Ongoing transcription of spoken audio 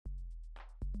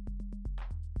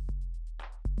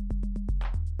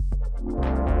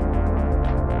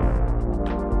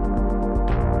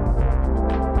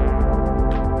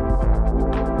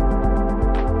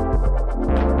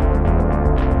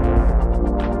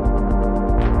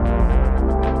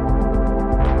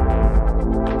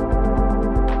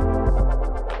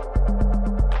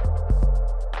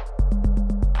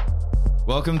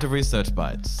Welcome to Research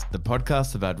Bites, the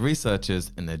podcast about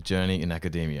researchers and their journey in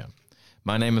academia.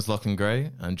 My name is Lachlan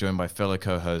Gray. I'm joined by fellow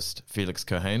co-host Felix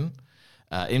Cohane.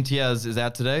 Imtiaz is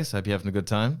out today, so I hope you're having a good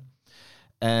time.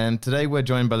 And today we're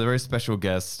joined by the very special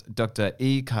guest, Dr.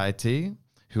 ichthyology,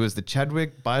 who is the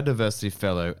Chadwick Biodiversity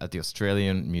Fellow at the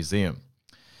Australian Museum.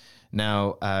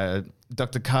 Now,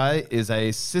 Dr. Kai is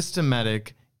a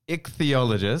systematic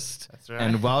ichthyologist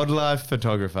and wildlife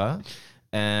photographer.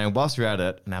 And whilst you're at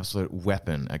it, an absolute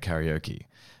weapon at karaoke.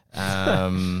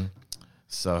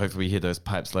 So hopefully we hear those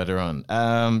pipes later on.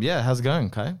 How's it going,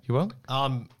 Kai? You well?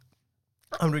 I'm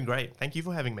doing great. Thank you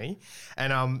for having me.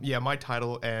 And my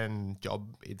title and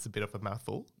job, it's a bit of a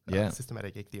mouthful.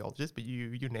 Systematic ichthyologist, but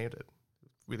you nailed it.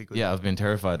 Really good. Yeah, I've been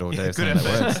terrified all day saying that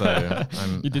word,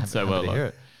 so you did so well. To hear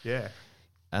it. Yeah.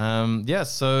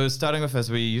 So starting off as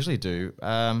we usually do,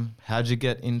 how'd you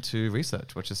get into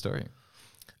research? What's your story?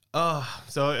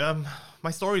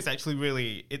 My story is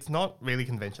actually it's not really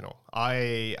conventional.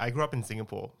 I grew up in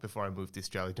Singapore before I moved to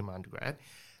Australia to my undergrad.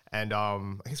 And I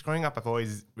guess growing up, I've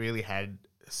always really had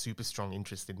a super strong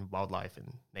interest in wildlife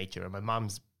and nature. And my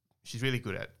she's really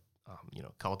good at,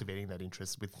 cultivating that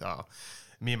interest with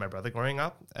me and my brother growing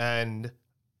up. And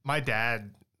my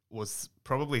dad was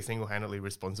probably single-handedly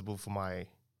responsible for my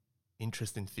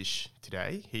interest in fish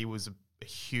today. He was a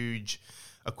huge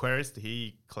aquarist.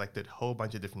 He collected a whole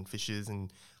bunch of different fishes,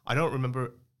 and I don't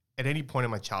remember at any point in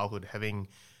my childhood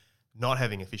not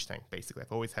having a fish tank. Basically,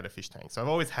 I've always had a fish tank, so I've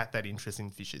always had that interest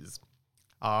in fishes.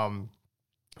 And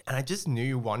I just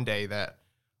knew one day that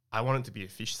I wanted to be a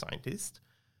fish scientist.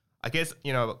 I guess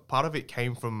part of it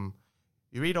came from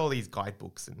you read all these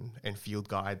guidebooks and field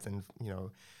guides and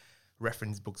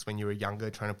reference books when you were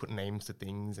younger, trying to put names to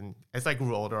things. And as I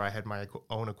grew older, I had my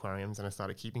own aquariums and I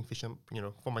started keeping fish,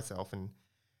 for myself. And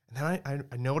then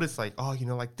I noticed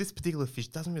this particular fish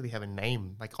doesn't really have a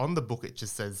name. Like on the book, it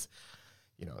just says,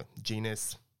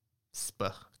 genus Sp ?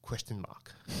 And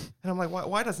I'm like,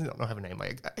 why doesn't it not have a name?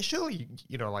 Like, surely,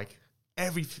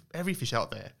 every fish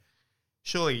out there,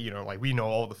 surely, we know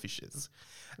all the fishes.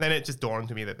 And then it just dawned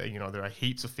on me that, there are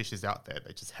heaps of fishes out there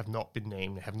that just have not been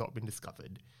named, have not been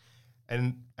discovered.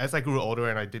 And as I grew older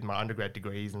and I did my undergrad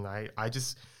degrees, and I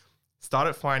just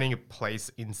started finding a place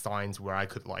in science where I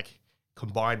could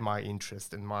combine my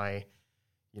interest and my,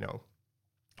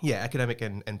 academic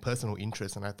and personal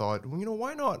interest. And I thought,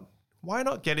 why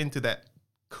not get into that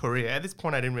career? At this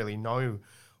point, I didn't really know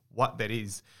what that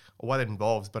is or what it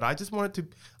involves, but I just want to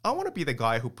be the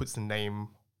guy who puts a name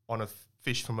on a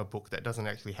fish from a book that doesn't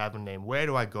actually have a name. Where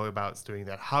do I go about doing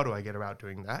that? How do I get about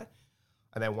doing that?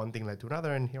 And then one thing led to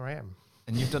another, and here I am.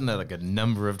 And you've done that a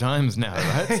number of times now,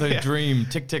 right? So Yeah. Dream,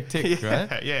 tick, tick, tick,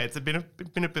 right? Yeah, it's been a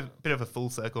bit of a full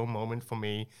circle moment for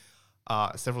me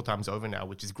several times over now,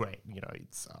 which is great.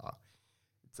 It's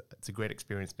a great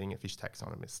experience being a fish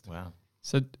taxonomist. Wow.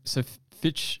 So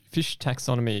fish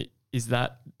taxonomy, is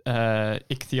that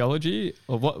ichthyology,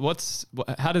 or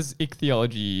how does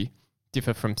ichthyology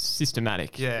differ from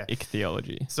systematic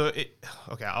ichthyology? So this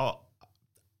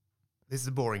is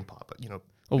the boring part, but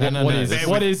what is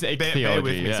ichthyology? Bear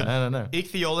with me. Yeah. So I don't know.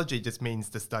 Ichthyology just means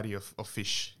the study of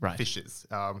fish, Right. fishes.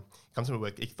 Comes from the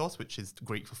word ichthos, which is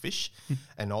Greek for fish,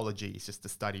 and ology is just the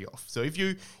study of. So if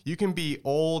you can be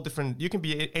all different, you can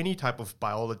be any type of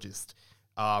biologist.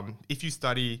 If you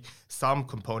study some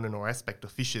component or aspect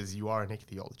of fishes, you are an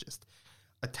ichthyologist.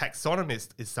 A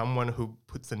taxonomist is someone who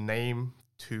puts a name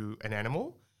to an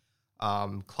animal,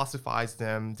 classifies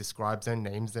them, describes them,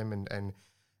 names them,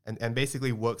 and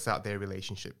basically works out their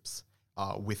relationships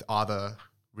with other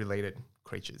related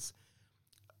creatures.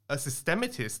 A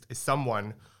systematist is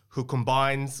someone who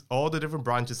combines all the different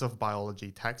branches of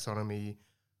biology, taxonomy,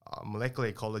 molecular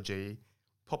ecology,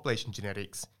 population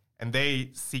genetics, and they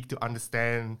seek to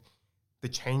understand the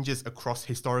changes across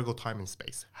historical time and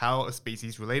space. How a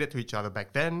species related to each other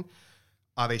back then?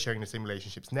 Are they sharing the same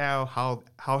relationships now? How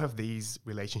have these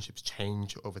relationships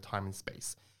changed over time and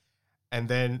space? And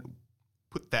then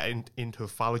put that into a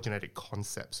phylogenetic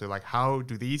concept. So how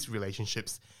do these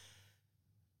relationships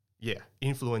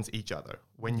influence each other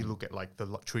when you look at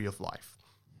the tree of life?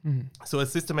 So a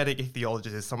systematic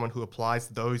ichthyologist is someone who applies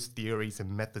those theories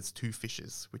and methods to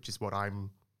fishes, which is what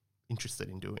I'm interested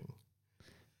in doing.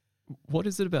 What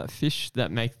is it about fish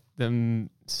that make them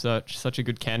such a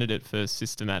good candidate for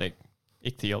systematic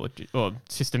ichthyology or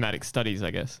systematic studies,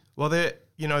 I guess? Well, they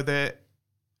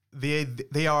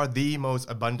are the most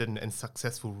abundant and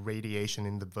successful radiation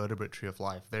in the vertebrate tree of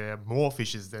life. There are more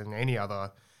fishes than any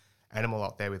other animal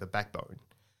out there with a backbone.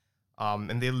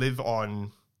 And they live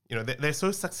on, they're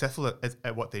so successful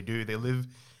at what they do. They live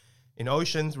in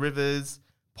oceans, rivers,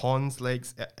 ponds,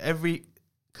 lakes,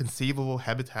 conceivable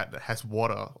habitat that has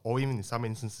water, or even in some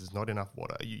instances not enough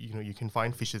water. You can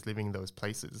find fishes living in those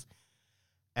places.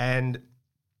 And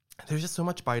there's just so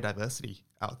much biodiversity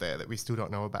out there that we still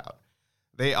don't know about.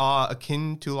 They are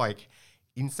akin to like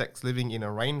insects living in a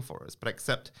rainforest, but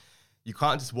except you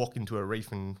can't just walk into a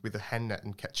reef and with a hand net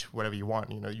and catch whatever you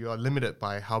want. You are limited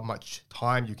by how much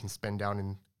time you can spend down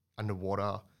in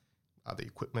underwater, the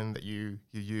equipment that you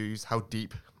use, how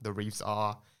deep the reefs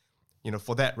are.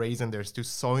 For that reason, there's still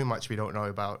so much we don't know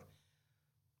about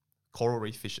coral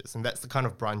reef fishes. And that's the kind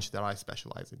of branch that I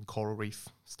specialize in, coral reef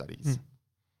studies.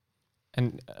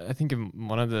 And I think in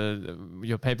one of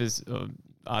your papers or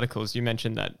articles, you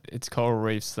mentioned that it's coral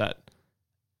reefs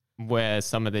where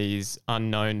some of these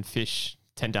unknown fish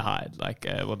tend to hide, like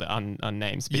the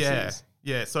unnamed species.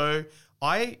 Yeah. So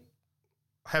I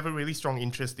have a really strong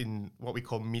interest in what we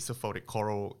call mesophotic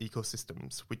coral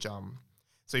ecosystems, which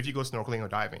so if you go snorkeling or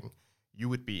diving, you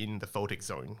would be in the photic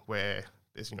zone where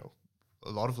there's a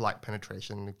lot of light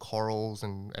penetration, corals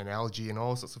and algae and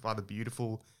all sorts of other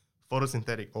beautiful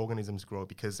photosynthetic organisms grow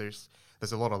because there's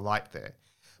a lot of light there.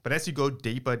 But as you go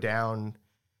deeper down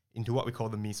into what we call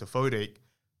the mesophotic,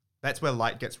 that's where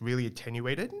light gets really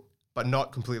attenuated, but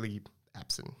not completely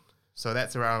absent. So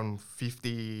that's around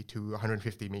 50 to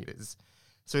 150 meters.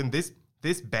 So in this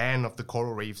band of the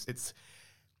coral reefs, it's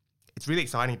really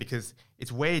exciting because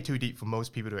it's way too deep for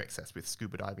most people to access with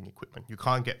scuba diving equipment. You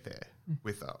can't get there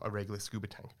with a regular scuba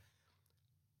tank.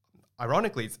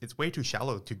 Ironically, it's way too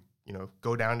shallow to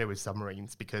go down there with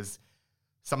submarines because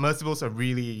submersibles are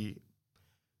really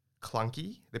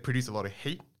clunky. They produce a lot of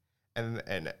heat.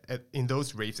 And in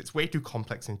those reefs, it's way too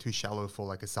complex and too shallow for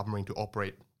like a submarine to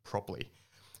operate properly.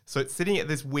 So it's sitting at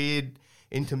this weird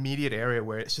intermediate area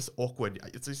where it's just awkward.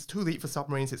 It's just too deep for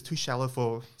submarines. It's too shallow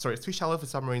for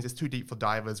submarines. It's too deep for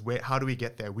divers. How do we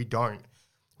get there? We don't.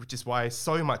 Which is why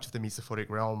so much of the mesophotic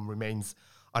realm remains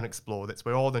unexplored. That's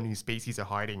where all the new species are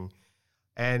hiding.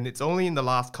 And it's only in the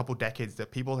last couple decades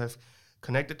that people have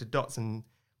connected the dots and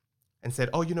said,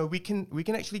 we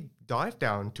can actually dive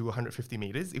down to 150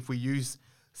 meters if we use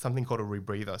something called a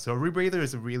rebreather. So a rebreather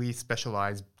is a really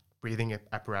specialized breathing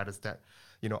apparatus that,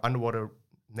 underwater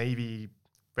Navy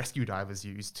rescue divers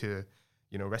use to,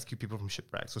 rescue people from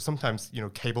shipwrecks. So sometimes,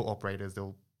 cable operators,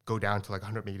 they'll go down to like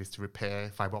 100 meters to repair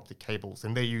fiber optic cables,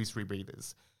 and they use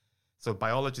rebreathers. So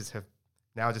biologists have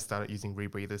now just started using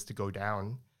rebreathers to go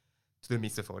down to the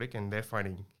mesophotic, and they're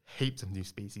finding heaps of new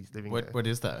species living there. What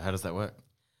is that? How does that work?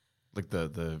 Like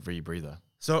the rebreather.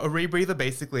 So a rebreather,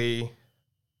 basically,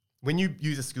 when you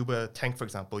use a scuba tank, for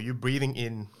example, you're breathing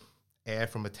in air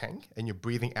from a tank and you're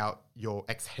breathing out your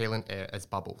exhalant air as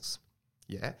bubbles.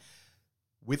 Yeah.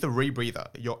 With a rebreather,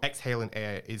 your exhalant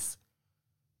air is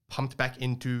pumped back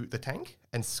into the tank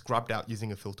and scrubbed out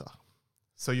using a filter.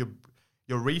 So you're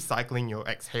recycling your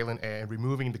exhalant air and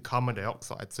removing the carbon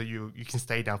dioxide so you can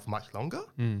stay down for much longer.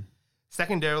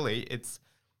 Secondarily,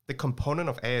 the component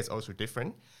of air is also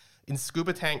different. In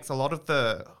scuba tanks,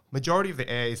 the majority of the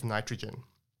air is nitrogen.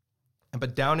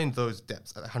 But down in those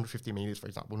depths, at 150 meters, for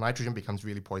example, nitrogen becomes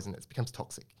really poisonous, becomes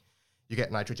toxic. You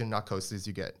get nitrogen narcosis,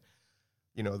 you get,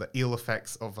 the ill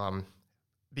effects of,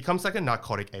 becomes like a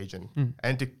narcotic agent.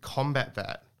 And to combat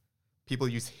that, people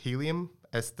use helium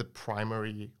as the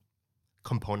primary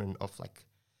component of like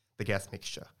the gas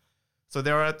mixture. So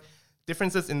there are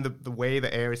differences in the way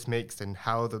the air is mixed and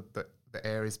how the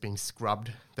air is being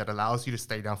scrubbed that allows you to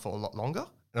stay down for a lot longer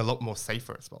and a lot more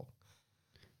safer as well.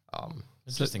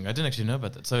 Interesting. I didn't actually know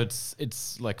about that. So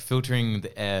it's like filtering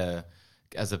the air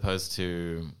as opposed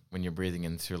to when you're breathing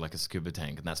in through like a scuba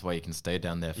tank, and that's why you can stay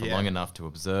down there for long enough to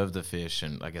observe the fish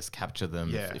and I guess capture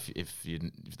them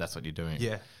if that's what you're doing.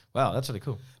 Yeah. Wow, that's really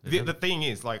cool. The thing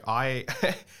is, like, I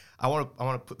want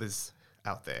to put this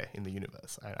out there in the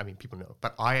universe. I mean, people know,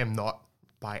 but I am not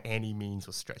by any means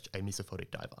or stretch a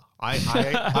mesophotic diver. I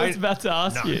was about to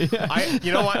ask you.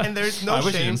 You know what? And there's no shame. I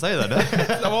wish you didn't say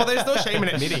that. Well, there's no shame in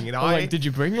admitting. Did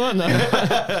you bring one? No.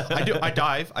 I do. I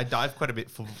dive quite a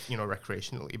bit for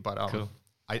recreationally, but cool.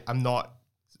 I'm not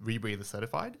rebreather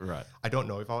certified. Right. I don't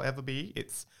know if I'll ever be.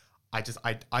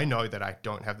 I know that I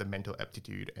don't have the mental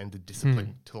aptitude and the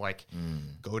discipline to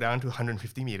go down to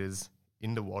 150 meters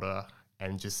in the water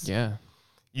and just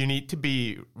you need to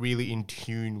be really in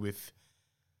tune with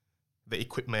the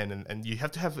equipment and you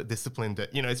have to have a discipline that,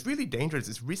 it's really dangerous.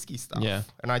 It's risky stuff. Yeah.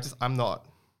 And I'm not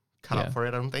cut up for it,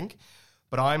 I don't think.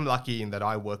 But I'm lucky in that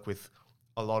I work with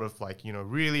a lot of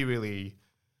really, really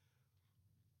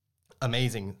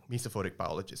amazing mesophotic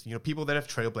biologists, people that have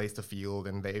trailblazed the field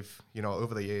and they've,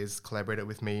 over the years collaborated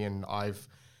with me and I've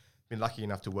been lucky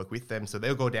enough to work with them. So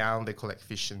they'll go down, they collect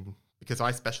fish, and because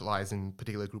I specialize in a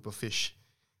particular group of fish,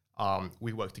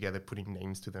 we work together, putting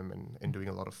names to them and doing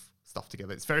a lot of stuff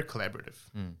together. It's very collaborative.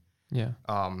 Yeah.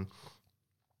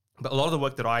 But a lot of the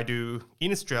work that I do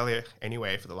in Australia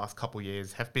anyway for the last couple of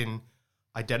years have been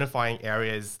identifying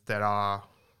areas that are,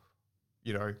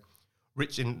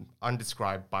 rich in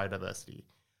undescribed biodiversity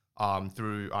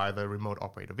through either remote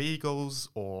operator vehicles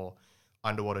or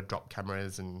underwater drop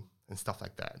cameras and stuff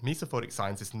like that. Mesophotic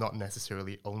science is not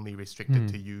necessarily only restricted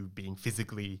to you being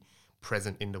physically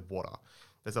present in the water.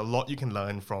 There's a lot you can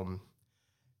learn from,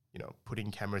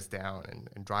 putting cameras down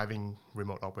and driving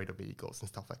remote operator vehicles and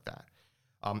stuff like that.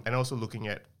 And also looking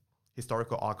at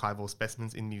historical archival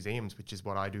specimens in museums, which is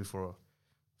what I do for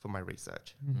my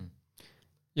research.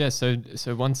 Yeah, so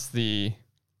once the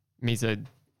mesophotic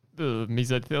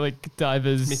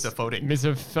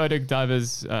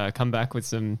divers come back with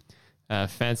some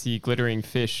fancy glittering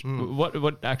fish,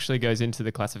 what actually goes into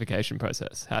the classification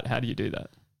process? How do you do that?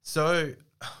 So,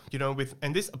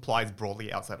 and this applies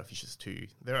broadly outside of fishes too.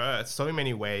 There are so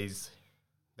many ways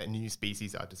that new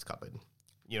species are discovered.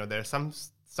 There are some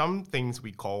things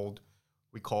we call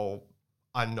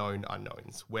unknown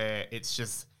unknowns, where it's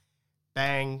just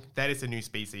bang, that is a new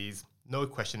species, no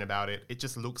question about it. It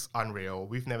just looks unreal.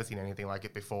 We've never seen anything like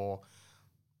it before.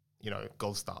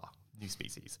 Gold star, new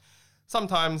species.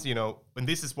 Sometimes, and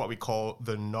this is what we call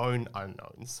the known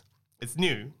unknowns. It's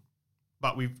new,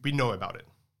 but we know about it.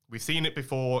 We've seen it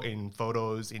before in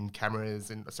photos, in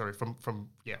cameras, from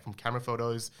camera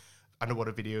photos,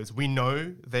 underwater videos. We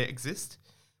know they exist.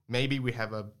 Maybe we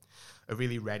have a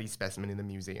really ratty specimen in the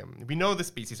museum. We know the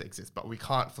species exists, but we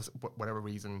can't, for whatever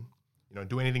reason,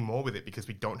 do anything more with it because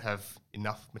we don't have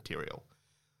enough material.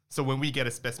 So when we get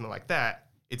a specimen like that,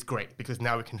 it's great because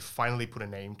now we can finally put a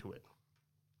name to it.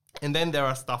 And then there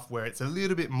are stuff where it's a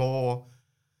little bit more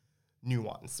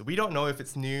nuanced. So we don't know if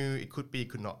it's new. It could be, it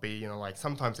could not be.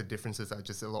 Sometimes the differences are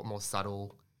just a lot more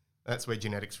subtle. That's where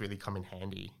genetics really come in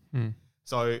handy.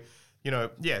 So,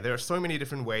 there are so many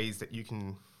different ways that you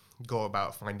can go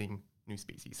about finding new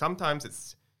species. Sometimes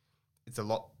it's a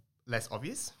lot less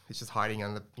obvious. It's just hiding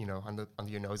under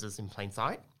your noses in plain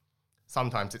sight.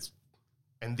 Sometimes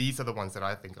and these are the ones that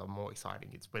I think are more exciting.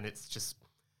 It's when it's just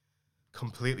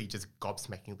completely just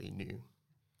gobsmackingly new.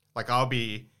 Like I'll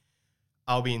be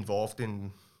involved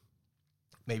in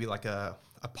maybe like a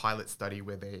pilot study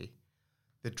where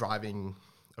they're driving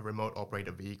a remote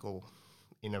operator vehicle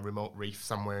in a remote reef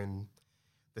somewhere in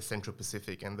the Central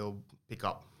Pacific, and they'll pick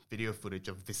up video footage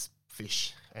of this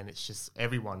fish, and it's just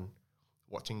everyone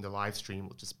watching the live stream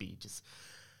will just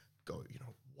go,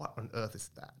 what on earth is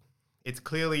that? It's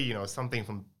clearly, something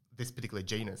from this particular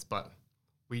genus, but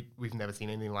we've never seen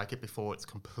anything like it before. It's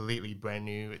completely brand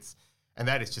new. And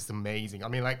that is just amazing. I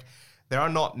mean, there are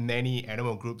not many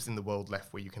animal groups in the world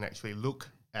left where you can actually look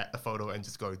at a photo and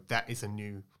just go, that is a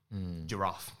new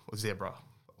giraffe or zebra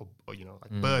or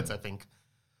birds, I think,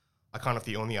 are kind of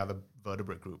the only other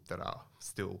vertebrate group that are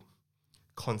still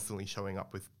constantly showing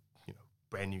up with,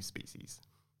 brand new species.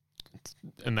 It's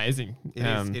amazing.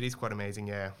 It is quite amazing,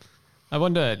 yeah. I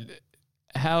wonder,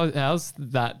 how's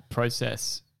that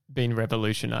process been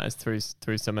revolutionized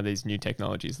through some of these new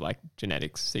technologies like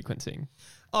genetics sequencing?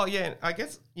 Oh, yeah, I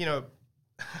guess, I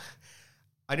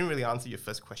didn't really answer your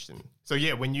first question. So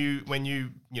yeah, when you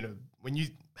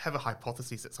have a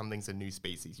hypothesis that something's a new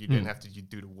species, you don't have to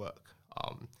do the work.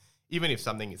 Even if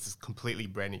something is just completely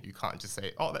brand new, you can't just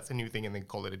say, oh, that's a new thing and then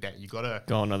call it a day. You got to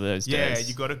go on other those days. Yeah,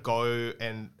 you got to go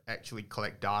and actually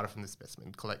collect data from the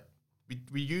specimen.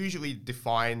 We usually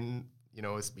define,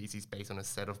 a species based on a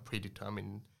set of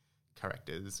predetermined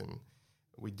characters, and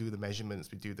we do the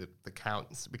measurements, we do the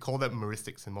counts. We call them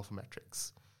meuristics and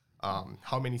morphometrics.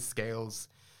 How many scales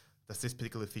does this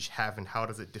particular fish have, and how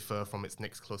does it differ from its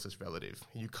next closest relative?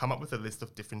 You come up with a list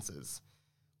of differences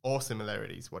or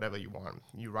similarities, whatever you want.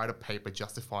 You write a paper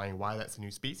justifying why that's a new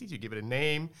species. You give it a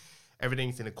name.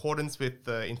 Everything's in accordance with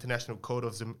the International Code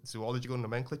of Zoological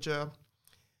Nomenclature.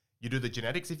 You do the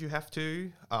genetics if you have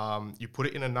to. You put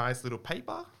it in a nice little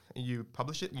paper, and you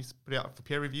publish it, and you put it out for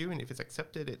peer review, and if it's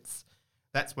accepted,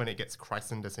 that's when it gets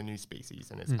christened as a new species,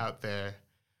 and it's out there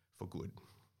for good.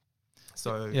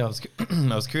 So yeah,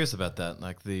 I was curious about that,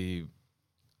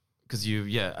 because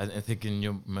I think in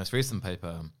your most recent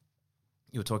paper,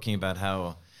 you were talking about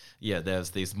how, there's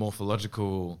these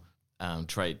morphological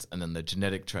traits and then the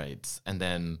genetic traits. And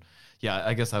then,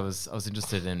 I guess I was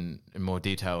interested in more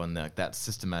detail in that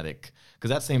systematic,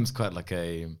 because that seems quite like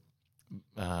an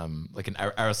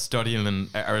Aristotelian,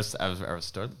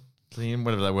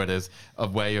 whatever that word is, a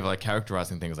way of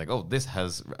characterizing things this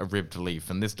has a ribbed leaf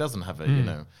and this doesn't have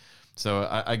it, So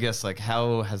I guess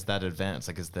how has that advanced?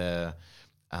 Is there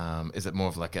Is it more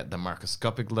of like at the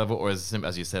microscopic level, or is it,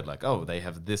 as you said, like, oh, they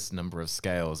have this number of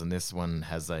scales and this one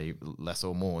has a less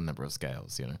or more number of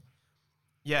scales, you know?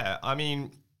 Yeah, I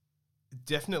mean,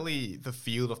 definitely the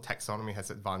field of taxonomy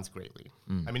has advanced greatly.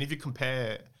 I mean, if you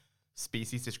compare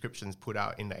species descriptions put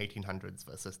out in the 1800s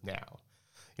versus now,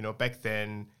 back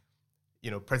then,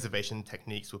 preservation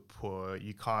techniques were poor.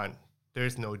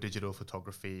 There's no digital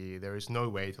photography. There is no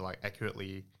way to like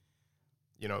accurately,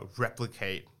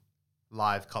 replicate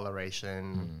live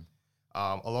coloration.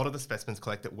 A lot of the specimens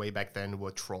collected way back then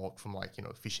were trawled from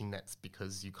fishing nets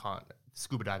because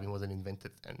scuba diving wasn't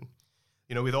invented then.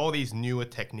 With all these newer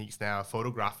techniques now,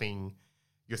 photographing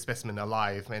your specimen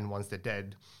alive and once they're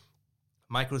dead,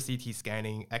 micro CT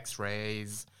scanning,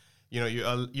 X-rays,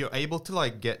 you're able to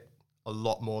like get a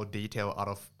lot more detail out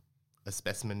of a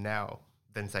specimen now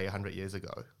than say 100 years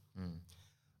ago.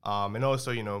 And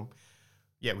also,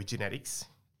 with genetics,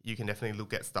 you can definitely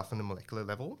look at stuff on the molecular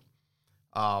level.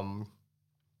 And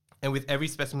with every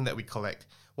specimen that we collect,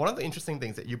 one of the interesting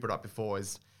things that you brought up before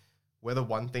is whether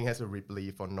one thing has a rib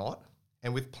leaf or not.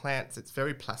 And with plants, it's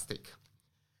very plastic.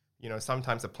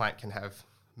 Sometimes a plant can have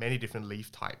many different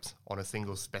leaf types on a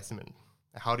single specimen.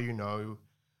 How do you know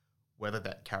whether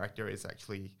that character is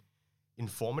actually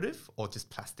informative or just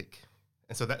plastic?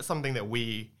 And so that's something that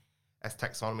we, as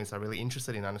taxonomists, are really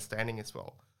interested in understanding as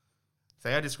well.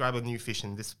 Say I describe a new fish,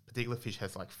 and this particular fish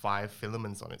has like 5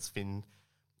 filaments on its fin,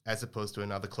 as opposed to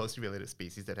another closely related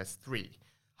species that has 3.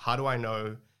 How do I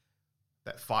know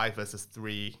that 5 versus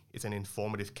 3 is an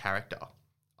informative character?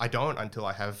 I don't until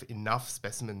I have enough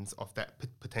specimens of that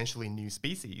potentially new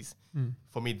species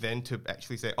for me then to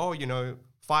actually say,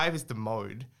 5 is the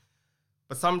mode.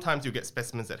 But sometimes you get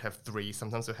specimens that have 3,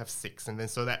 sometimes you have 6. And then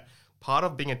so that part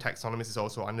of being a taxonomist is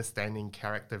also understanding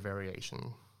character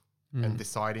variation and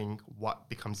deciding what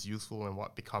becomes useful and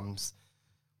what becomes,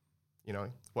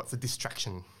 what's a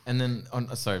distraction. And then on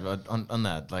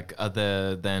that, like,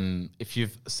 other than if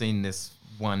you've seen this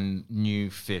one new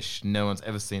fish, no one's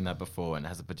ever seen that before and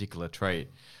has a particular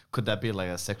trait, could that be like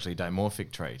a sexually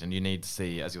dimorphic trait? And you need to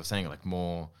see, as you're saying, like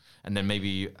more, and then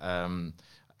maybe,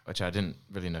 which I didn't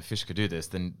really know fish could do this,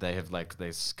 then they have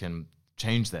can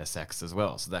change their sex as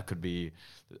well. So that could be,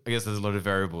 I guess there's a lot of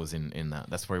variables in that.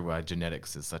 That's probably why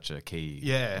genetics is such a key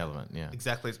element. Yeah,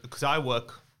 exactly. Because I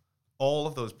work all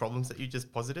of those problems that you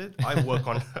just posited. I work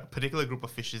on a particular group of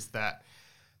fishes that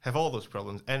have all those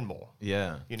problems and more.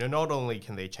 Yeah. Not only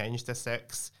can they change their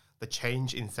sex, the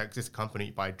change in sex is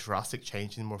accompanied by drastic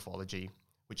change in morphology,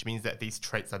 which means that these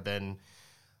traits are then,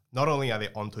 not only are they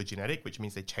ontogenetic, which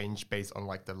means they change based on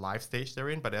like the life stage they're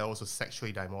in, but they're also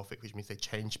sexually dimorphic, which means they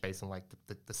change based on like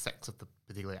the sex of the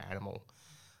particular animal.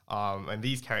 And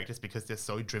these characters, because they're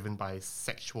so driven by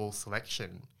sexual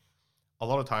selection, a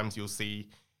lot of times you'll see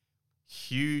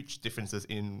huge differences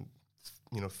in,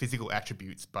 physical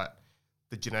attributes, but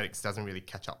the genetics doesn't really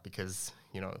catch up because,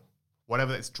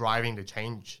 whatever that's driving the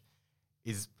change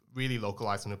is really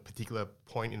localized on a particular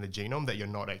point in the genome that you're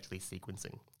not actually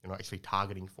sequencing, you're not actually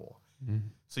targeting for.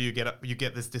 So you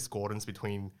get this discordance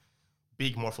between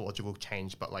big morphological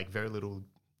change, but like very little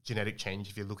genetic change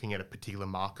if you're looking at a particular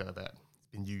marker that's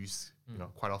been used,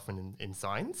 quite often in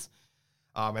science.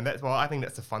 And that's I think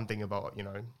that's the fun thing about,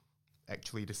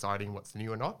 actually deciding what's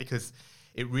new or not, because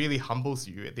it really humbles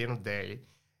you. At the end of the day,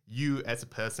 you as a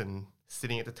person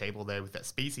sitting at the table there with that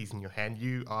species in your hand,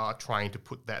 you are trying to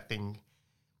put that thing.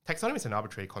 Taxonomy is an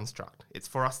arbitrary construct. It's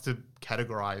for us to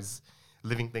categorize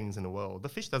living things in the world. The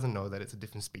fish doesn't know that it's a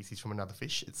different species from another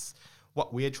fish. It's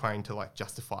what we're trying to like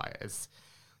justify as,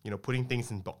 putting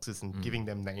things in boxes and giving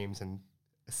them names and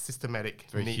a systematic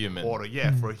neat order.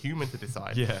 Yeah, for a human to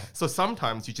decide. Yeah. So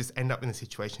sometimes you just end up in a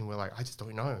situation where like, I just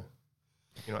don't know.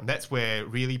 And that's where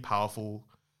really powerful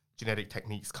genetic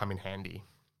techniques come in handy.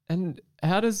 And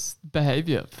how does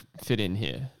behavior fit in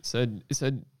here? So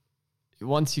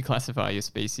once you classify your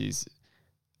species,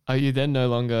 are you then no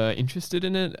longer interested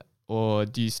in it, or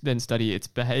do you then study its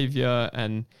behavior?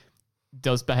 And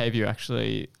does behavior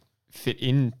actually fit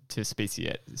into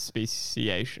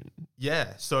speciation?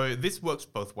 Yeah, so this works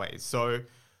both ways. So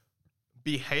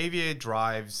behavior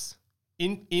drives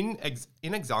in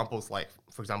examples like,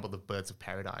 for example, the birds of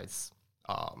paradise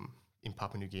in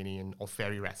Papua New Guinea or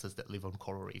fairy wrasses that live on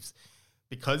coral reefs,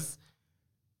 because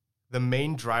the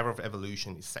main driver of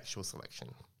evolution is sexual selection.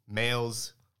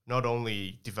 Males not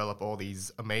only develop all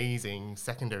these amazing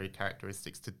secondary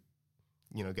characteristics to,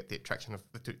 get the attraction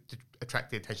to attract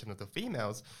the attention of the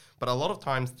females, but a lot of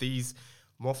times these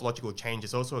morphological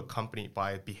changes also accompanied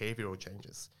by behavioral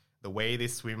changes. The way they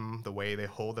swim, the way they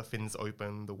hold their fins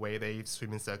open, the way they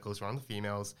swim in circles around the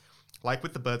females. Like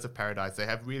with the birds of paradise, they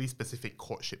have really specific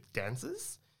courtship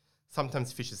dances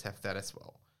sometimes fishes have that as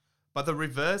well. But the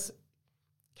reverse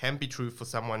can be true for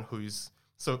someone who's...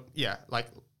 So, yeah, like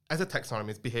as a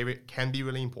taxonomist, behavior can be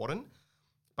really important.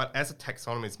 But as a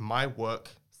taxonomist, my work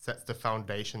sets the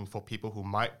foundation for people who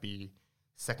might be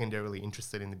secondarily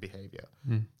interested in the behavior.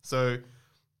 So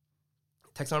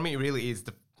taxonomy really is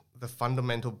the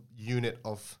fundamental unit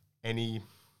of any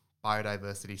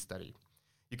biodiversity study.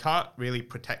 You can't really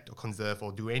protect or conserve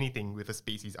or do anything with a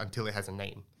species until it has a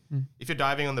name. If you're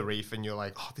diving on the reef and you're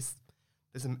like, oh,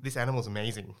 this animal's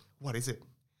amazing. What is it?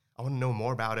 I want to know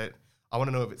more about it. I want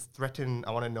to know if it's threatened.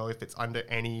 I want to know if it's under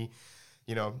any,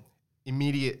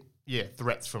 immediate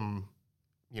threats from,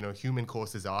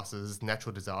 human-caused disasters,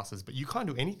 natural disasters. But you can't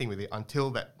do anything with it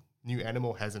until that new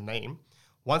animal has a name.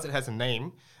 Once it has a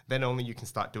name, then only you can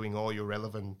start doing all your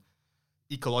relevant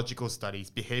ecological studies,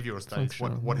 behavioral studies,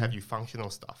 what have you, functional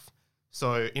stuff.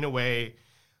 So in a way,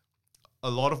 a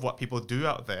lot of what people do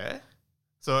out there,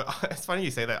 so it's funny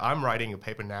you say that. I'm writing a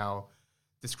paper now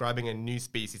describing a new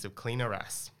species of cleaner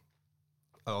wrasse,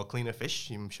 or cleaner fish.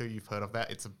 I'm sure you've heard of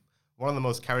that. It's one of the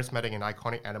most charismatic and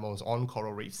iconic animals on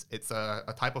coral reefs. It's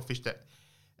a type of fish that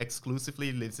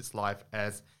exclusively lives its life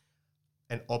as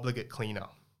an obligate cleaner.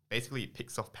 Basically, it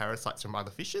picks off parasites from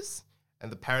other fishes,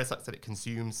 and the parasites that it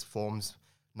consumes forms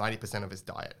 90% of its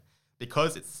diet.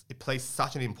 Because it plays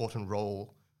such an important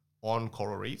role on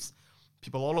coral reefs,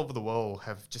 people all over the world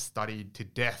have just studied to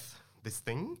death this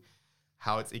thing,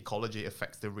 how its ecology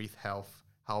affects the reef health,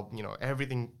 how,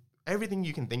 everything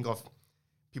you can think of,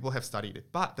 people have studied it.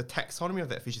 But the taxonomy of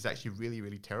that fish is actually really,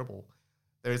 really terrible.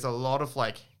 There's a lot of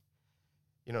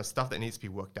stuff that needs to be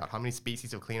worked out. How many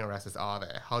species of cleaner wrasses are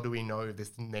there? How do we know if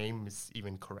this name is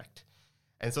even correct?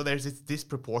 And so there's this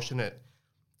disproportionate...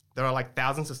 There are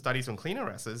thousands of studies on cleaner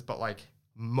wrasses, but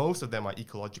most of them are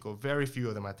ecological. Very few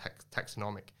of them are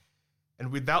taxonomic. And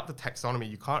without the taxonomy,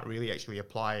 you can't really actually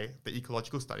apply the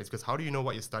ecological studies, because how do you know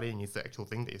what you're studying is the actual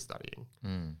thing that you're studying?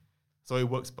 So it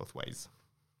works both ways.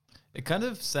 It kind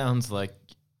of sounds like,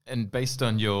 and based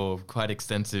on your quite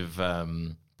extensive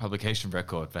publication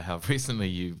record for how recently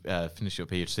you finished your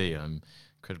PhD, I'm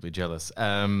incredibly jealous.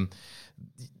 I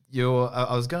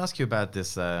was going to ask you about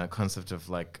this concept of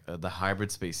the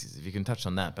hybrid species, if you can touch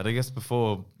on that. But I guess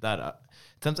before that,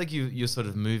 it sounds like you're sort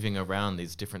of moving around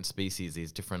these different species,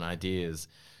 these different ideas.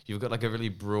 You've got a really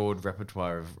broad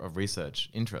repertoire of research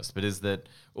interests. But is that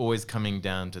always coming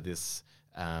down to this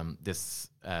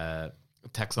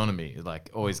taxonomy,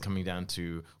 always coming down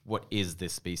to what is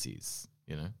this species,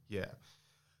 Yeah.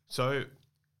 So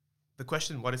the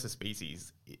question, what is a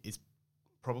species, is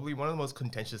probably one of the most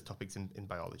contentious topics in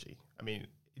biology. I mean,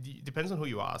 it depends on who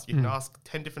you ask. You can ask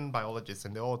 10 different biologists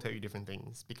and they'll all tell you different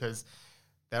things, because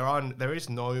there is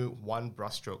no one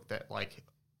brushstroke that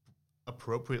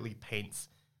appropriately paints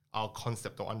our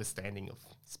concept or understanding of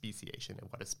speciation and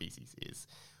what a species is.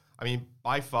 I mean,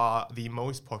 by far, the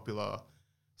most popular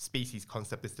species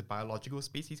concept is the biological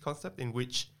species concept, in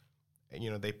which,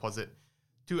 they posit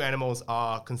two animals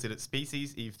are considered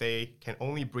species if they can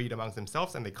only breed amongst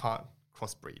themselves and they can't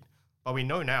crossbreed. But we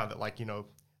know now that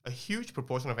a huge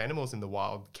proportion of animals in the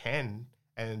wild can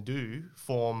and do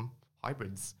form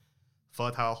hybrids.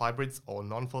 Fertile hybrids or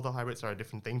non-fertile hybrids are a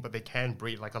different thing, but they can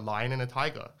breed. A lion and a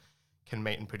tiger can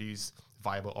mate and produce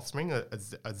viable offspring,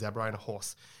 a zebra and a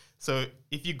horse. So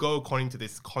if you go according to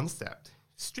this concept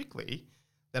strictly,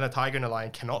 then a tiger and a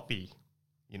lion cannot be,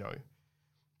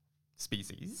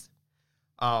 species.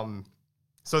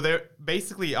 So they're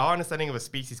basically, our understanding of a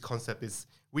species concept is,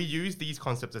 we use these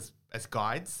concepts as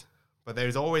guides, but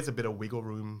there's always a bit of wiggle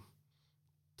room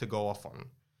to go off on.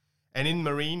 And in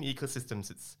marine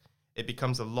ecosystems, it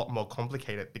becomes a lot more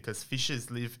complicated, because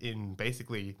fishes live in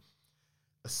basically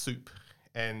a soup,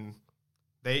 and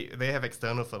they have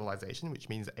external fertilization, which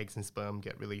means eggs and sperm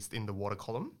get released in the water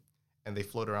column, and they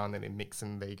float around and they mix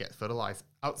and they get fertilized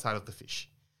outside of the fish.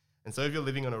 And so if you're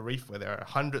living on a reef where there are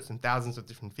hundreds and thousands of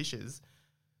different fishes,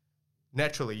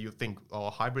 naturally you think,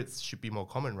 hybrids should be more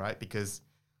common, right? Because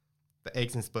the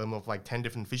eggs and sperm of 10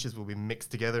 different fishes will be mixed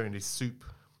together in this soup.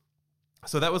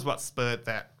 So that was what spurred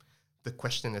the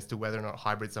question as to whether or not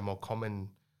hybrids are more common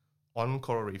on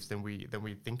coral reefs than we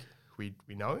think we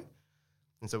know.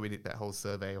 And so we did that whole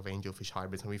survey of angelfish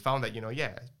hybrids, and we found that,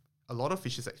 a lot of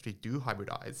fishes actually do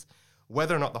hybridize.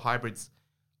 Whether or not the hybrids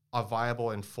are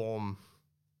viable and form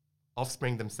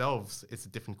offspring themselves is a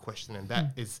different question, and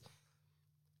that is,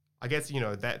 I guess,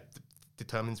 that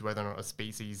determines whether or not a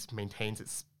species maintains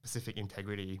its specific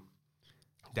integrity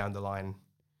down the line.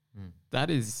 That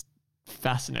is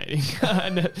fascinating.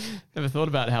 I never thought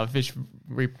about how fish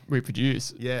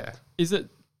reproduce. Yeah. Is it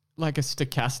like a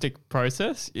stochastic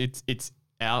process? It's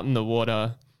out in the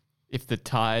water if the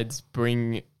tides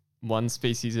bring one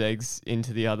species eggs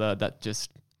into the other, that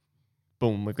just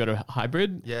boom, we've got a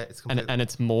hybrid. Yeah, it's completely. And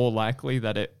it's more likely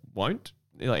that it won't.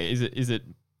 Like, is it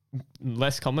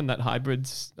less common that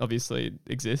hybrids obviously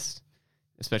exist,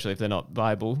 especially if they're not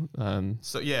viable?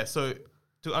 So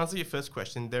to answer your first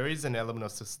question, there is an element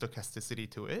of stochasticity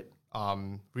to it.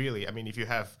 Really, I mean, if you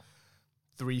have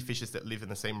 3 fishes that live in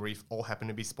the same reef all happen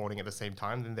to be spawning at the same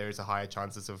time, then there is a higher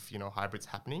chances of, hybrids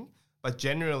happening. But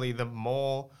generally, the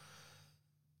more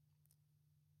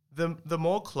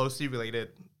closely related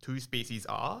 2 species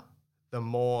are, the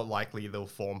more likely they'll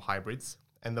form hybrids,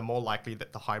 and the more likely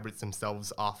that the hybrids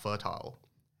themselves are fertile.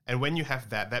 And when you have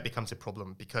that, that becomes a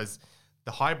problem, because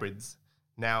the hybrids,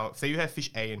 now, say you have fish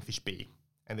A and fish B,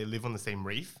 and they live on the same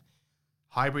reef,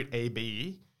 hybrid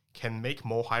AB can make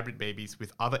more hybrid babies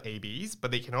with other ABs,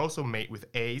 but they can also mate with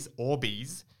A's or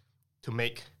B's to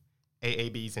make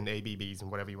AABs and ABBs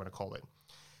and whatever you want to call it.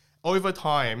 Over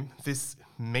time, this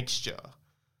mixture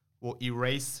will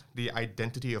erase the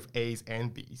identity of A's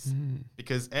and B's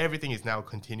because everything is now a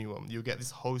continuum. You get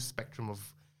this whole spectrum of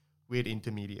weird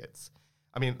intermediates.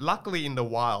 I mean, luckily in the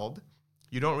wild,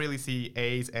 you don't really see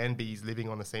A's and B's living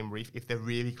on the same reef if they're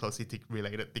really closely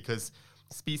related, because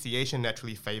speciation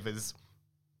naturally favors,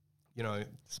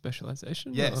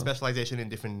 specialization? Yeah, specialization in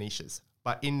different niches.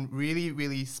 But in really,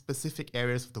 really specific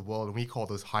areas of the world, and we call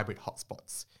those hybrid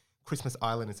hotspots. Christmas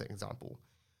Island is an example,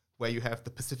 where you have the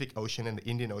Pacific Ocean and the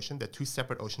Indian Ocean. They're 2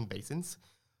 separate ocean basins.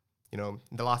 In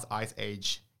the last ice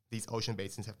age, these ocean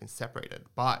basins have been separated.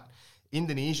 But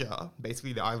Indonesia,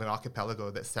 basically the island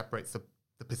archipelago that separates the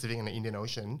Pacific and the Indian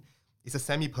Ocean, is a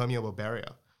semi-permeable barrier.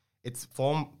 It's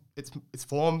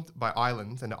formed by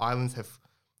islands, and the islands have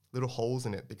little holes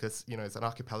in it because, it's an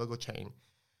archipelago chain.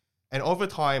 And over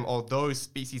time, although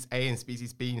species A and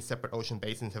species B in separate ocean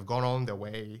basins have gone on their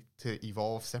way to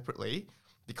evolve separately,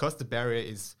 because the barrier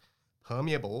is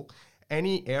permeable,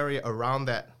 any area around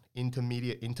that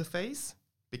intermediate interface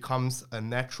becomes a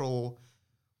natural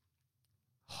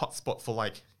hotspot for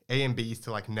like A and B's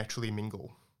to like naturally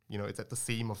mingle. It's at the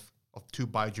seam of 2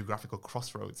 biogeographical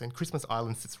crossroads, and Christmas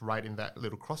Island sits right in that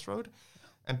little crossroad.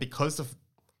 And because of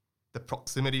the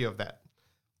proximity of that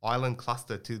island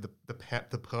cluster to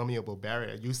the permeable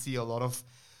barrier, you see a lot of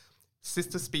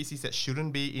sister species that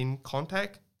shouldn't be in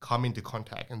contact come into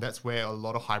contact, and that's where a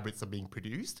lot of hybrids are being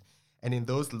produced. And in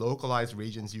those localized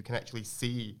regions, you can actually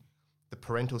see the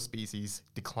parental species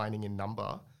declining in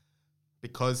number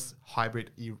because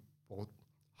hybrid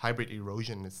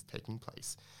erosion is taking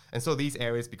place. And so these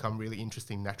areas become really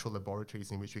interesting natural laboratories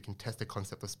in which we can test the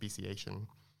concept of speciation.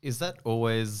 Is that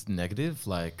always negative?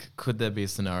 Like, could there be a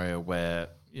scenario where,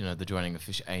 the joining of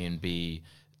fish A and B,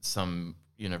 some,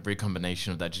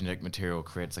 recombination of that genetic material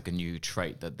creates like a new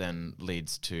trait that then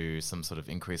leads to some sort of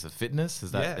increase of fitness?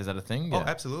 Is that a thing? Oh,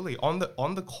 absolutely. On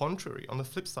the contrary, on the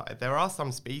flip side, there are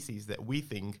some species that we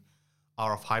think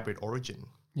are of hybrid origin.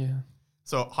 Yeah.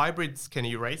 So hybrids can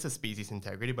erase a species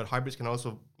integrity, but hybrids can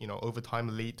also, over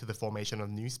time lead to the formation of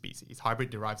new species.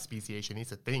 Hybrid-derived speciation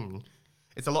is a thing.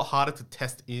 It's a lot harder to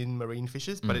test in marine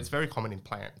fishes, but it's very common in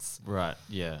plants. Right,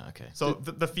 yeah, okay. So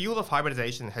the field of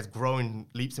hybridization has grown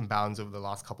leaps and bounds over the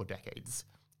last couple of decades.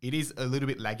 It is a little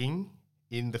bit lagging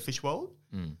in the fish world,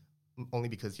 only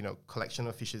because, collection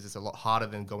of fishes is a lot harder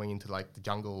than going into like the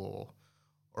jungle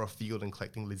or a field and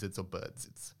collecting lizards or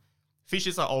birds.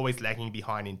 Fishes are always lagging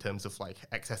behind in terms of like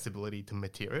accessibility to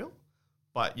material.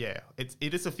 But yeah,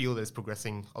 it is a field that's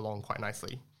progressing along quite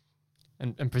nicely.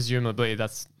 And presumably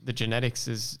that's the genetics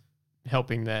is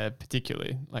helping there,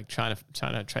 particularly like trying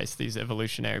to trace these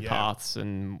evolutionary paths,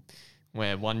 and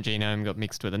where one genome got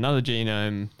mixed with another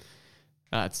genome.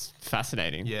 It's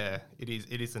fascinating. Yeah, it is.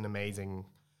 It is an amazing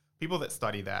people that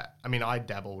study that. I mean, I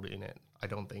dabbled in it. I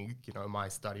don't think my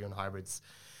study on hybrids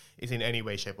is in any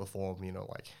way, shape, or form.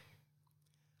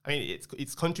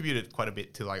 It's contributed quite a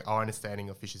bit to like our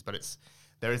understanding of fishes, but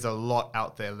there is a lot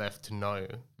out there left to know,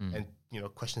 and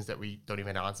questions that we don't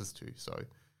even have answers to. So,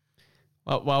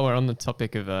 well, while we're on the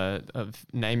topic of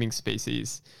naming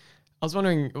species, I was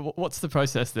wondering what's the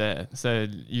process there. So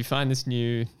you find this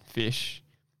new fish.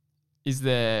 Is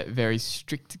there very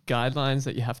strict guidelines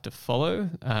that you have to follow?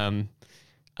 In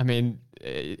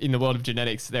the world of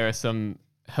genetics, there are some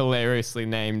hilariously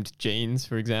named genes,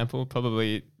 for example.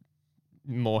 Probably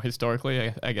more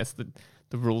historically, I guess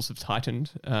the rules have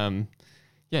tightened. Do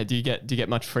you get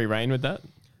much free reign with that?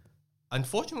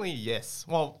 Unfortunately, yes.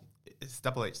 Well, it's a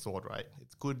double-edged sword, right?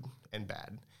 It's good and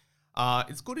bad.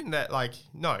 It's good in that,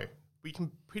 no, we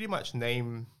can pretty much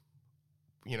name,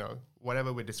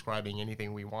 whatever we're describing,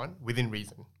 anything we want within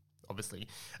reason, obviously.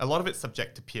 A lot of it's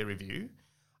subject to peer review.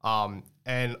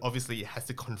 And obviously it has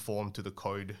to conform to the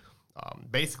code.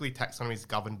 Basically, taxonomy is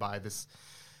governed by this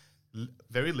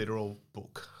very literal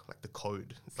book, like the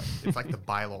code. It's like the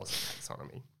bylaws of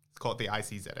taxonomy. It's called the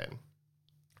ICZN.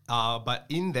 But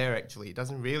in there, actually, it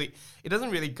doesn't really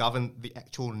govern the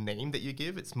actual name that you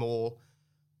give. It's more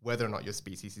whether or not your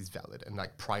species is valid and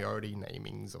like priority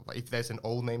namings of like if there's an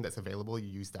old name that's available, you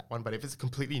use that one. But if it's a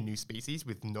completely new species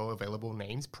with no available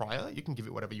names prior, you can give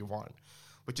it whatever you want.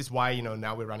 Which is why,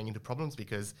 now we're running into problems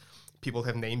because people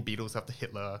have named beetles after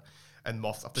Hitler and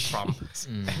moths after Trump.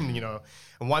 And,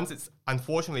 and once it's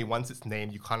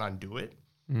named, you can't undo it.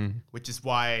 Which is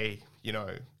why,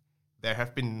 there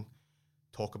have been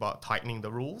talk about tightening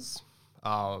the rules.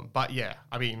 But yeah,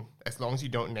 I mean, as long as you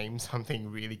don't name something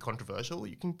really controversial,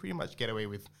 you can pretty much get away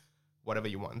with whatever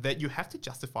you want. That you have to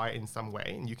justify it in some way,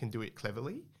 and you can do it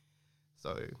cleverly.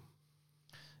 So,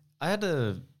 I had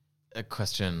a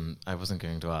question I wasn't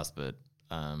going to ask, but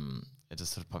it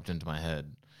just sort of popped into my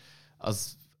head. I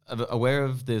was aware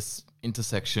of this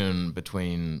intersection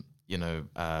between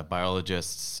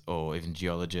biologists or even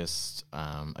geologists,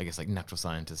 I guess like natural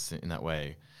scientists in that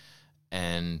way,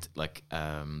 and like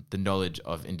the knowledge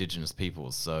of indigenous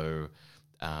peoples. So,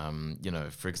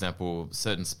 for example,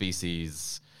 certain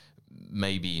species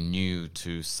may be new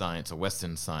to science or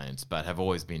Western science, but have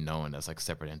always been known as like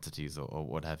separate entities or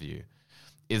what have you.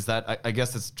 Is that, I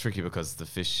guess it's tricky because the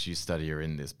fish you study are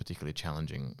in this particularly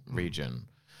challenging region.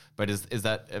 But is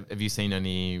that, have you seen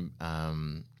any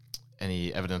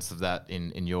evidence of that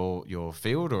in your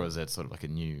field, or is it sort of like a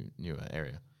newer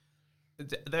area?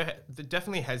 There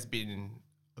definitely has been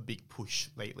a big push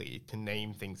lately to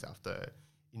name things after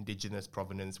indigenous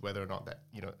provenance, whether or not that,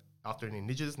 after an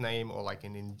indigenous name or like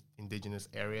an indigenous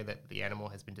area that the animal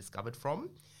has been discovered from.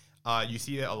 You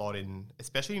see that a lot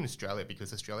especially in Australia,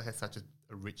 because Australia has such a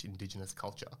rich indigenous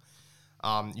culture.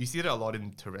 You see that a lot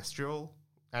in terrestrial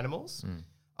animals.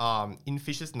 In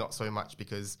fishes, not so much,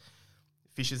 because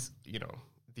fishes,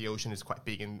 the ocean is quite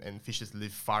big and fishes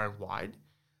live far and wide.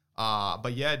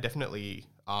 But yeah, definitely,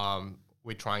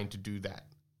 we're trying to do that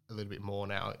a little bit more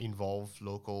now, involve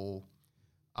local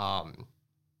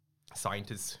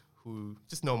scientists who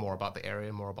just know more about the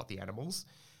area, more about the animals.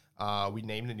 We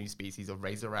named a new species of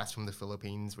razor wrasse from the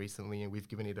Philippines recently, and we've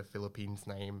given it a Philippines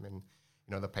name. And,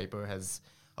 the paper has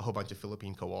a whole bunch of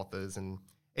Philippine co-authors, and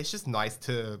it's just nice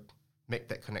to make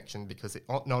that connection because it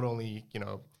not only,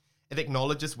 it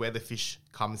acknowledges where the fish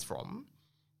comes from,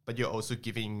 but you're also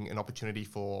giving an opportunity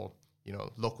for,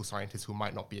 local scientists who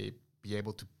might not be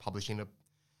able to publish in a,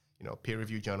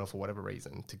 peer-reviewed journal for whatever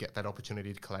reason to get that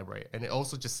opportunity to collaborate. And it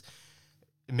also just,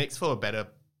 it makes for a better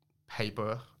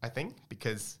paper, I think,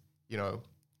 because,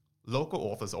 local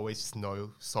authors always just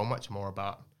know so much more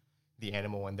about the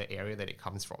animal and the area that it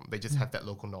comes from. They just have that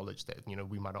local knowledge that,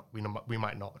 we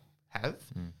might not have.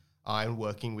 And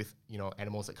working with,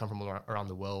 animals that come from around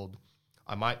the world,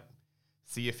 I might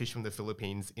see a fish from the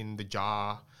Philippines in the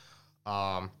jar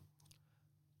of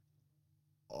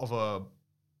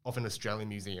an Australian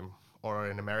museum or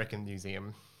an American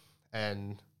museum.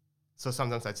 And so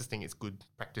sometimes I just think it's good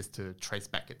practice to trace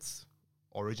back its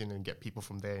origin and get people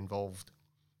from there involved.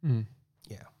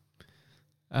 Yeah.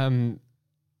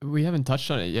 We haven't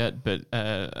touched on it yet, but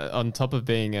on top of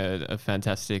being a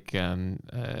fantastic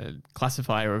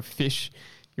classifier of fish,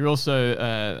 you're also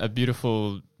a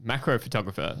beautiful macro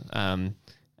photographer. And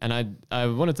I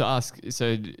wanted to ask,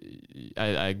 so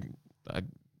I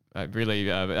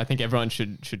really I think everyone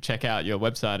should check out your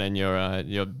website and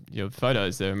your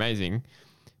photos. They're amazing.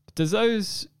 Does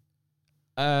those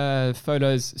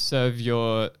photos serve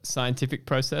your scientific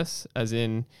process? As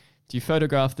in, do you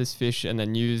photograph this fish and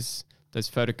then use those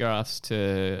photographs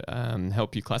to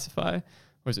help you classify?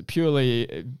 Or is it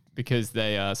purely because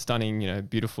they are stunning,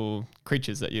 beautiful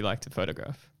creatures that you like to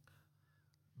photograph?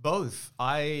 Both.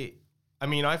 I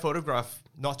photograph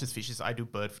not just fishes. I do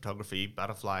bird photography,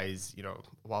 butterflies,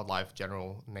 wildlife,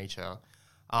 general nature.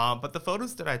 But the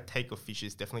photos that I take of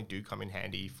fishes definitely do come in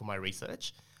handy for my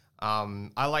research.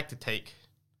 I like to take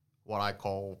what I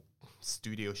call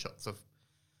studio shots of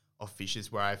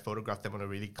fishes where I photograph them on a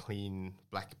really clean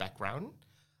black background.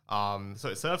 So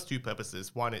it serves two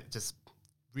purposes. One, it just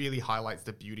really highlights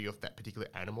the beauty of that particular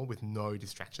animal with no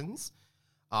distractions.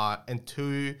 And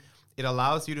two, it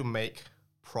allows you to make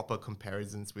proper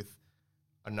comparisons with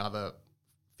another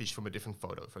fish from a different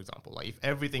photo, for example. Like if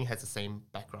everything has the same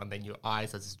background, then your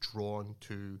eyes are just drawn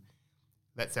to,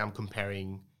 let's say I'm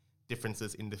comparing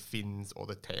differences in the fins or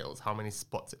the tails, how many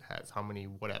spots it has, how many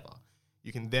whatever.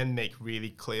 You can then make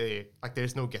really clear, like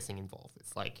there's no guessing involved.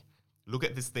 It's like, look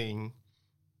at this thing.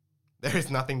 There is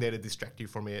nothing there to distract you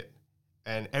from it.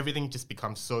 and everything just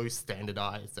becomes so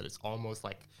standardized that it's almost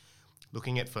like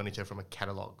looking at furniture from a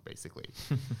catalog, basically.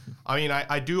 I mean,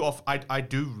 I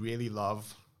do really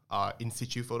love in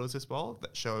situ photos as well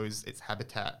that shows its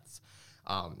habitats,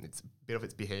 it's a bit of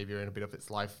its behavior and a bit of its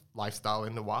lifestyle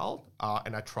in the wild.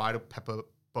 And I try to pepper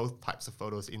both types of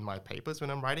photos in my papers when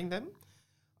I'm writing them.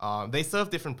 They serve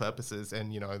different purposes,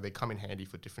 and they come in handy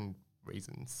for different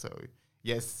reasons. So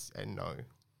yes and no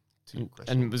to your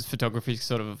question. And was photography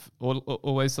sort of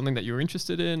always something that you were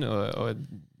interested in, or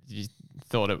you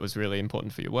thought it was really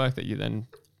important for your work that you then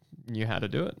knew how to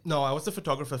do it? No, I was a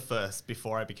photographer first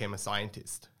before I became a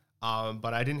scientist.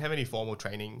 But I didn't have any formal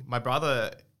training. My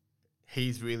brother,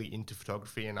 he's really into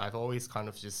photography, and I've always kind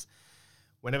of just,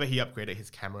 whenever he upgraded his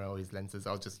camera or his lenses,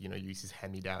 I'll just, use his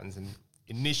hand-me-downs. And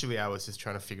initially I was just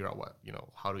trying to figure out what,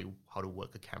 how to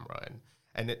work a camera.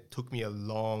 And it took me a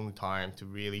long time to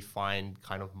really find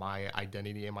kind of my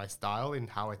identity and my style in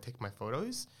how I take my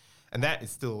photos. And that is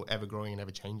still ever growing and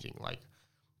ever changing. Like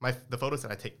the photos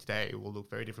that I take today will look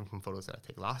very different from photos that I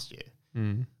take last year.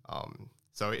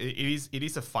 So it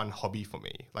is a fun hobby for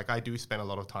me. Like I do spend a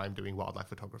lot of time doing wildlife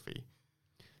photography.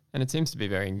 And it seems to be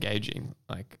very engaging,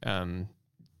 like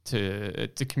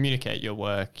to communicate your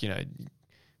work,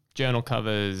 journal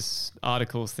covers,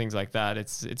 articles, things like that.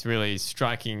 It's really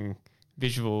striking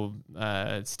visual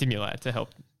stimuli to help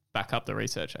back up the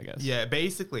research, I guess. Yeah,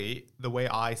 basically, the way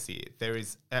I see it, there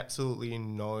is absolutely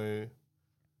no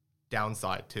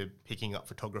downside to picking up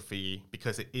photography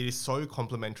because it is so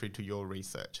complementary to your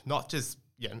research. Not just,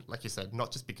 like you said,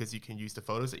 not just because you can use the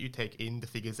photos that you take in the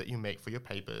figures that you make for your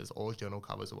papers or journal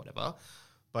covers or whatever,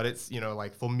 but it's,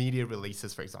 like for media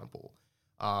releases, for example.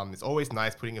 It's always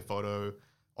nice putting a photo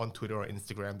on Twitter or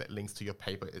Instagram that links to your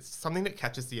paper. It's something that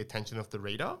catches the attention of the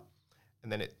reader.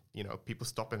 And then people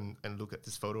stop and look at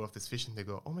this photo of this fish and they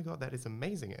go, oh my God, that is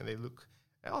amazing. And they look,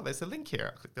 oh, there's a link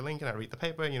here. I click the link and I read the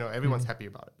paper, everyone's happy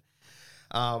about it.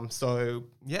 And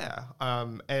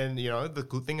the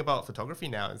good thing about photography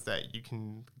now is that you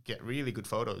can get really good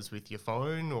photos with your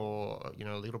phone or,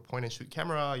 a little point and shoot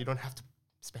camera. You don't have to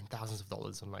spend thousands of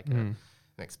dollars on an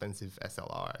expensive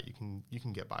SLR. You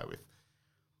can get by with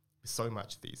so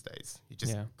much these days. You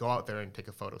just go out there and take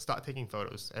a photo. Start taking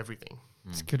photos, everything.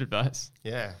 It's good advice.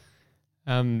 Yeah.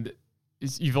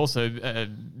 You've also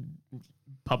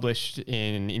published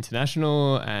in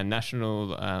international and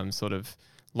national sort of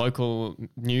local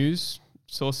news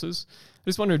sources. I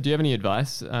just wonder, do you have any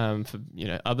advice for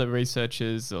other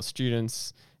researchers or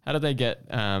students? How do they get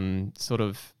sort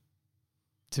of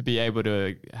to be able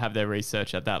to have their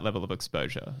research at that level of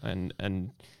exposure and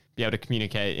be able to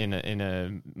communicate in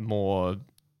a more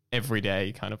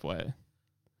everyday kind of way?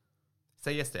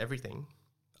 Say yes to everything.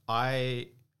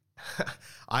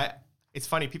 It's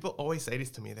funny. People always say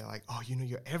this to me. They're like, "Oh,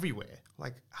 you're everywhere.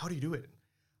 Like, how do you do it?"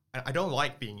 And I don't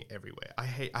like being everywhere. I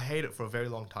hate it for a very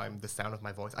long time. The sound of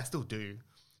my voice. I still do.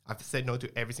 I've said no to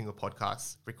every single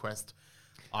podcast request.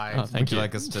 Thank you.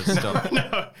 Like us to stop?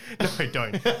 No,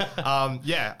 don't. I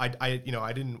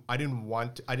didn't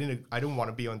want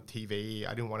to be on TV.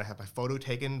 I didn't want to have my photo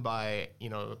taken by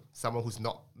someone who's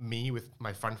not me with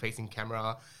my front-facing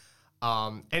camera.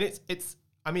 And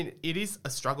it is a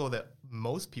struggle that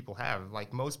most people have.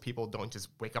 Like most people don't just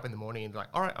wake up in the morning and be like,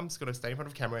 all right, I'm just going to stay in front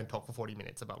of camera and talk for 40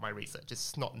 minutes about my research.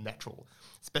 It's not natural,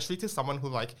 especially to someone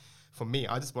who for me,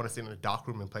 I just want to sit in a dark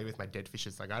room and play with my dead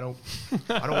fishes. Like I don't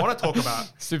want to talk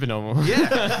about super normal.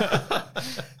 Yeah.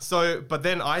 So, but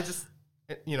then I just,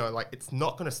 it's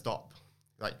not going to stop.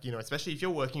 Especially if you're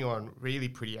working on really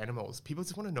pretty animals, people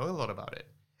just want to know a lot about it.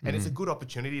 And it's a good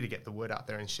opportunity to get the word out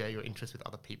there and share your interest with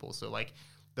other people. So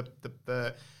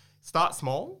the start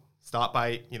small, start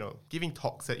by, giving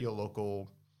talks at your local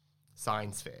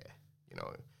science fair,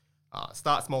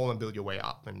 start small and build your way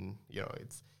up. And,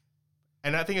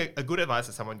 and I think a good advice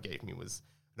that someone gave me was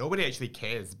nobody actually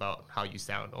cares about how you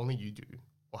sound. Only you do,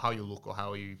 or how you look, or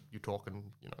how you talk and,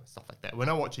 stuff like that. When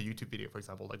I watch a YouTube video, for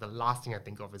example, the last thing I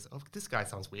think of is, oh, this guy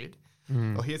sounds weird.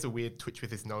 Or he has a weird twitch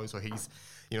with his nose, or he's,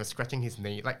 scratching his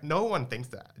knee. No one thinks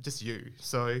that, just you.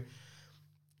 So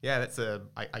yeah, that's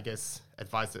I guess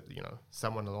advice that,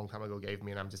 someone a long time ago gave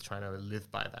me, and I'm just trying to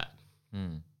live by that.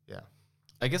 Yeah.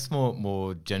 I guess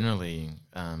more generally,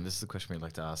 this is a question we'd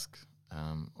like to ask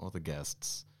all the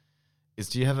guests, is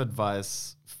do you have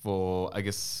advice for, I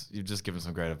guess you've just given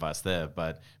some great advice there,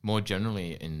 but more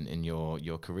generally in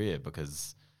your career,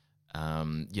 because,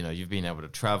 you've been able to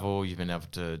travel, you've been able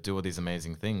to do all these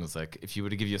amazing things. Like if you were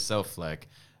to give yourself a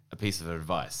piece of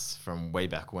advice from way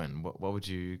back when, what would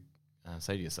you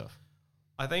say to yourself?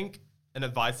 I think an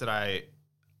advice that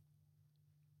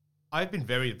I've been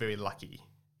very, very lucky,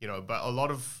 but a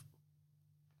lot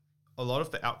a lot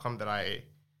of the outcome that I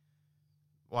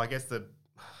guess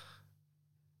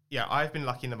I've been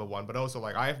lucky, number one, but also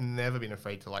like I've never been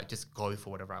afraid to like just go for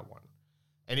whatever I want.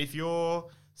 And if you're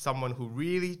someone who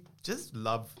really just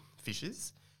love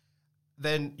fishes,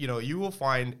 then, you know, you will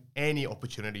find any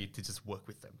opportunity to just work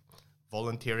with them.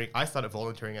 Volunteering. I started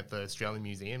volunteering at the Australian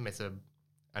Museum as an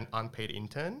unpaid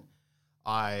intern.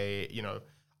 I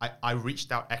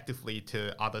reached out actively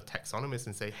to other taxonomists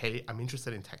and say, hey, I'm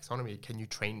interested in taxonomy. Can you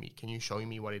train me? Can you show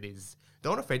me what it is?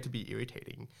 Don't afraid to be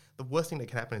irritating. The worst thing that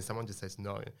can happen is someone just says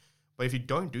no. But if you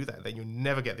don't do that, then you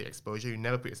never get the exposure. You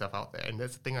never put yourself out there. And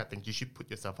that's the thing, I think you should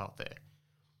put yourself out there.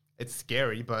 It's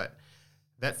scary, but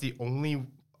that's the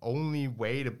only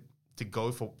way to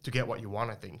go to get what you want,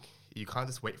 I think. You can't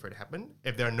just wait for it to happen.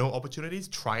 If there are no opportunities,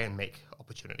 try and make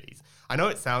opportunities. I know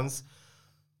it sounds,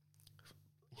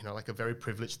 you know, like a very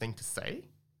privileged thing to say,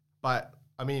 but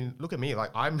I mean, look at me.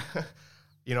 Like I'm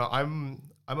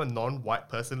a non-white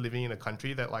person living in a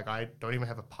country that like I don't even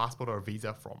have a passport or a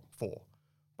visa for.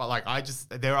 But like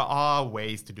there are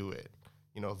ways to do it.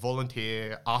 You know,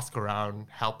 volunteer, ask around,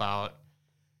 help out.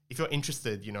 If you're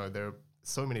interested, you know, there are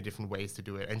so many different ways to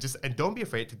do it, and don't be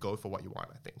afraid to go for what you want,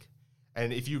 I think.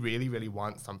 And if you really, really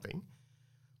want something,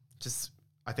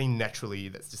 I think naturally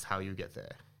that's just how you get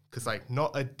there. Because like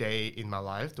not a day in my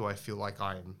life do I feel like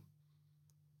I'm,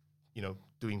 you know,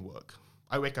 doing work.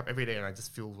 I wake up every day and I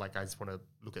just feel like I just want to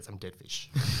look at some dead fish.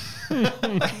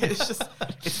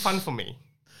 It's fun for me.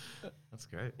 That's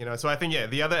great. You know, so I think,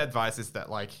 the other advice is that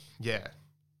like, you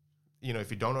know,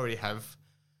 if you don't already have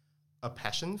a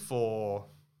passion for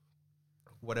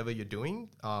whatever you're doing,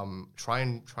 try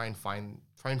and find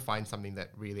something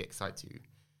that really excites you.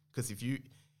 Because if you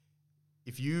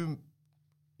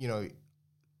you know,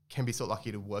 can be so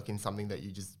lucky to work in something that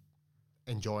you just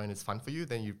enjoy and it's fun for you,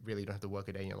 then you really don't have to work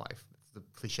a day in your life. It's the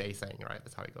cliche saying, right?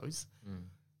 That's how it goes.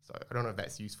 So I don't know if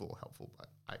that's useful or helpful, but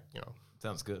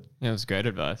Sounds good. Yeah, it was great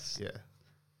advice. Yeah.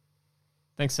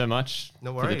 Thanks so much.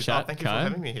 No for the worries. chat, Thank you Kai. for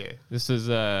having me here. This was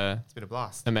It's been a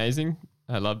blast. amazing.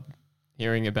 I love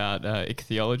hearing about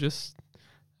ichthyologists.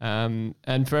 And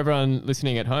for everyone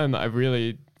listening at home, I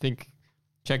really think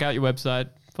check out your website,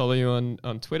 follow you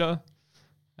on Twitter.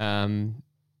 And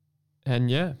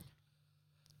yeah,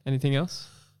 anything else?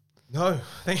 No,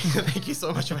 thank you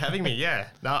so much for having me. Yeah.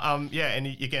 Now, and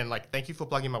again, like, thank you for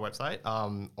plugging my website.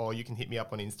 Or you can hit me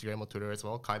up on Instagram or Twitter as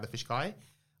well, Kai the Fish Guy.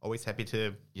 Always happy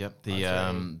to. Yep.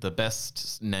 The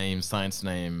best science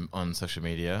name on social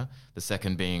media. The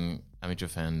second being, I'm a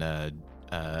fan,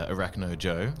 Arachno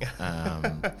Joe.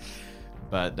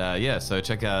 So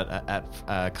check out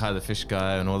at Kai the Fish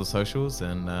Guy on all the socials,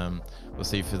 and we'll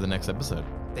see you for the next episode.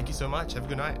 Thank you so much. Have a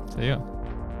good night. See ya.